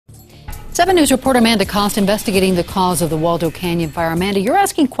7 News reporter Amanda Kost investigating the cause of the Waldo Canyon fire. Amanda, you're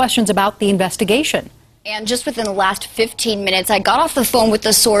asking questions about the investigation. And just within the last 15 minutes, I got off the phone with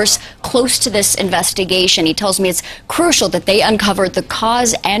the source close to this investigation. He tells me it's crucial that they uncovered the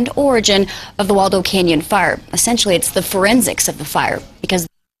cause and origin of the Waldo Canyon fire. Essentially, it's the forensics of the fire, because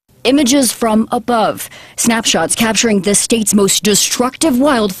images from above, snapshots capturing the state's most destructive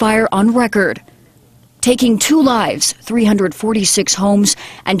wildfire on record, taking 2 lives, 346 homes,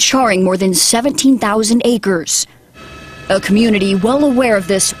 and charring more than 17,000 acres. A community well aware of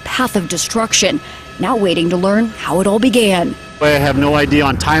this path of destruction, now waiting to learn how it all began. I have no idea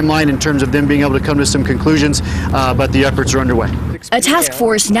on timeline in terms of them being able to come to some conclusions, but the efforts are underway. A task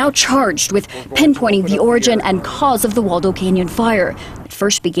force now charged with pinpointing the origin and cause of the Waldo Canyon fire. It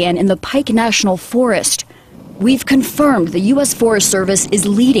first began in the Pike National Forest. We've confirmed the U.S. Forest Service is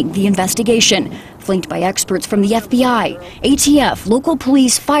leading the investigation, flanked by experts from the FBI, ATF, local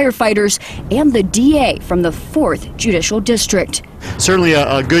police, firefighters, and the DA from the 4th Judicial District. Certainly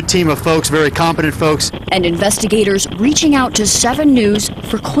a good team of folks, very competent folks. And investigators reaching out to 7 News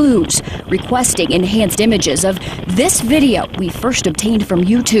for clues, requesting enhanced images of this video we first obtained from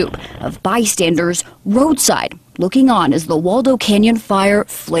YouTube of bystanders roadside looking on as the Waldo Canyon fire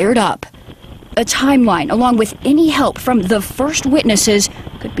flared up. A timeline, along with any help from the first witnesses,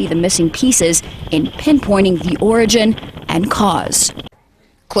 could be the missing pieces in pinpointing the origin and cause.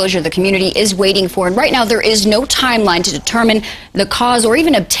 Closure the community is waiting for, and right now there is no timeline to determine the cause or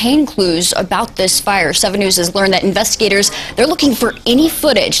even obtain clues about this fire. 7 News has learned that investigators, they're looking for any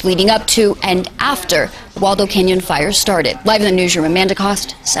footage leading up to and after the Waldo Canyon fire started. Live in the newsroom, Amanda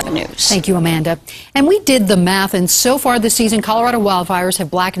Kost, 7 News. Thank you, Amanda. And we did the math, and so far this season, Colorado wildfires have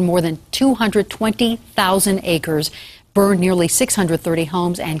blackened more than 220,000 acres, burned nearly 630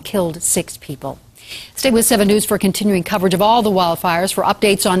 homes, and killed 6 people. Stay with 7 News for continuing coverage of all the wildfires. For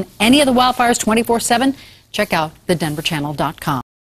updates on any of the wildfires 24/7, check out thedenverchannel.com.